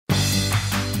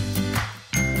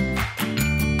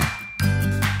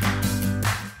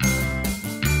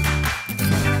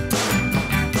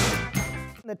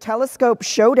Telescope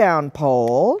Showdown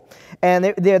poll, and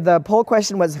the poll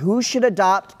question was, who should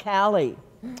adopt Callie?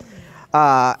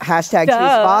 Hashtag choose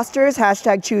Fosters,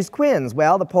 hashtag choose Quins.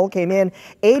 Well, the poll came in,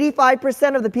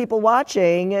 85% of the people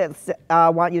watching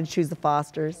want you to choose the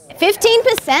Fosters.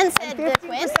 15% said the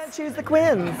Quins. 15% choose the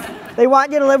Quins. They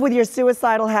want you to live with your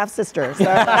suicidal half-sister. So.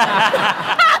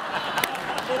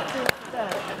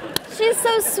 She's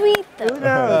so sweet, though. Who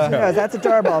knows? Who knows? That's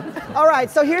adorable. All right,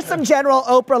 so here's some general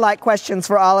Oprah-like questions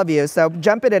for all of you. So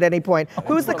jump in at any point.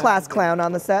 Who's the class clown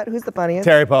on the set? Who's the funniest?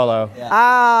 Terry Polo.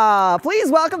 Yeah. Please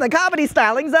welcome the comedy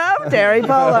stylings of Terry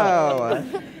Polo.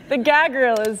 The gag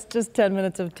reel is just 10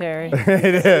 minutes of Terry.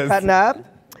 It is. Cutting up.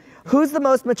 Who's the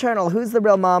most maternal? Who's the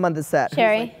real mom on the set?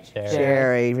 Sherry.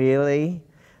 Sherry, really?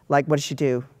 Like, what does she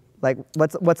do? Like,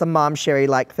 what's a mom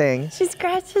Sherry-like thing? She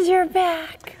scratches your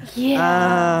back.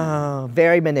 Yeah. Oh,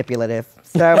 very manipulative.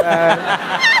 So,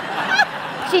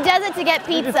 she does it to get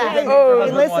pizza. Hey,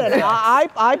 listen,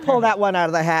 I pull that one out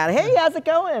of the hat. Hey, how's it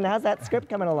going? How's that script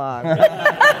coming along? This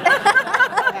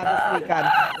week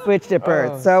on Switched at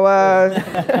Birth. So,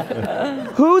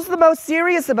 who's the most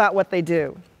serious about what they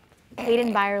do?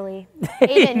 Hayden Byerly.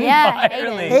 Hayden, yeah.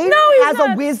 Hayden has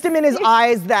a wisdom in his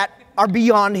eyes that are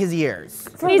beyond his years.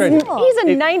 He's a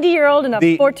 90-year-old in a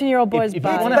 14-year-old boy's If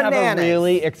body. you want to have a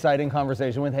really exciting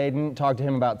conversation with Hayden, talk to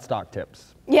him about stock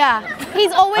tips. Yeah,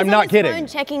 he's always I'm on not his kidding. phone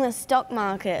checking the stock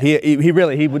market.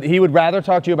 He would rather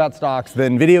talk to you about stocks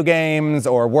than video games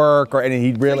or work or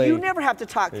anything. So you never have to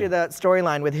talk through the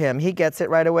storyline with him. He gets it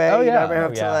right away. Oh, yeah. You never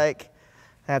have to like.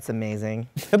 That's amazing.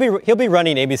 He'll be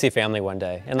running ABC Family one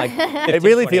day, and like it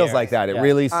really feels like that. It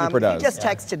really super does. He just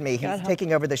texted me. He's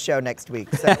taking over the show next week.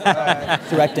 So,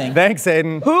 directing. Thanks,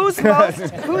 Hayden. Who's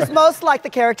most like the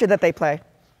character that they play?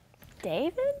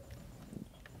 David?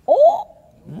 Oh.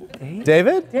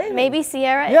 David? Maybe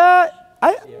Sierra? Yeah.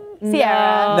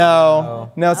 Sierra.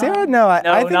 No, Sierra. No,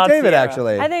 I think David Sierra.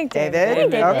 actually. I think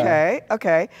David.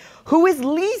 Okay. Who is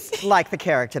least like the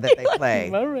character that they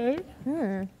play? All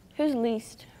right. Who's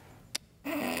least?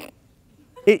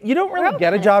 You don't really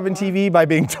get a job in TV by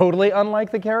being totally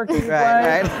unlike the character you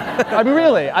play. Right. I mean,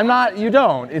 really, I'm not. You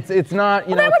don't. It's not.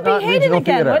 You know, That it's would not be Hayden regional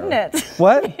again, theater. wouldn't it?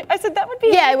 What? I said that would be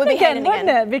Yeah, it would be Hayden wouldn't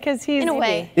again. it? Because he's In a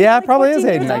way. Yeah, it probably is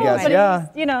 14 Hayden, years I guess. old, but Yeah. he's,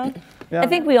 you know. Yeah. I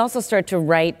think we also start to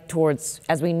write towards,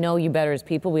 as we know you better as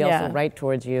people, we Yeah. also write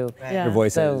towards you. Yeah. Your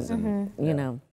voices. So, you know.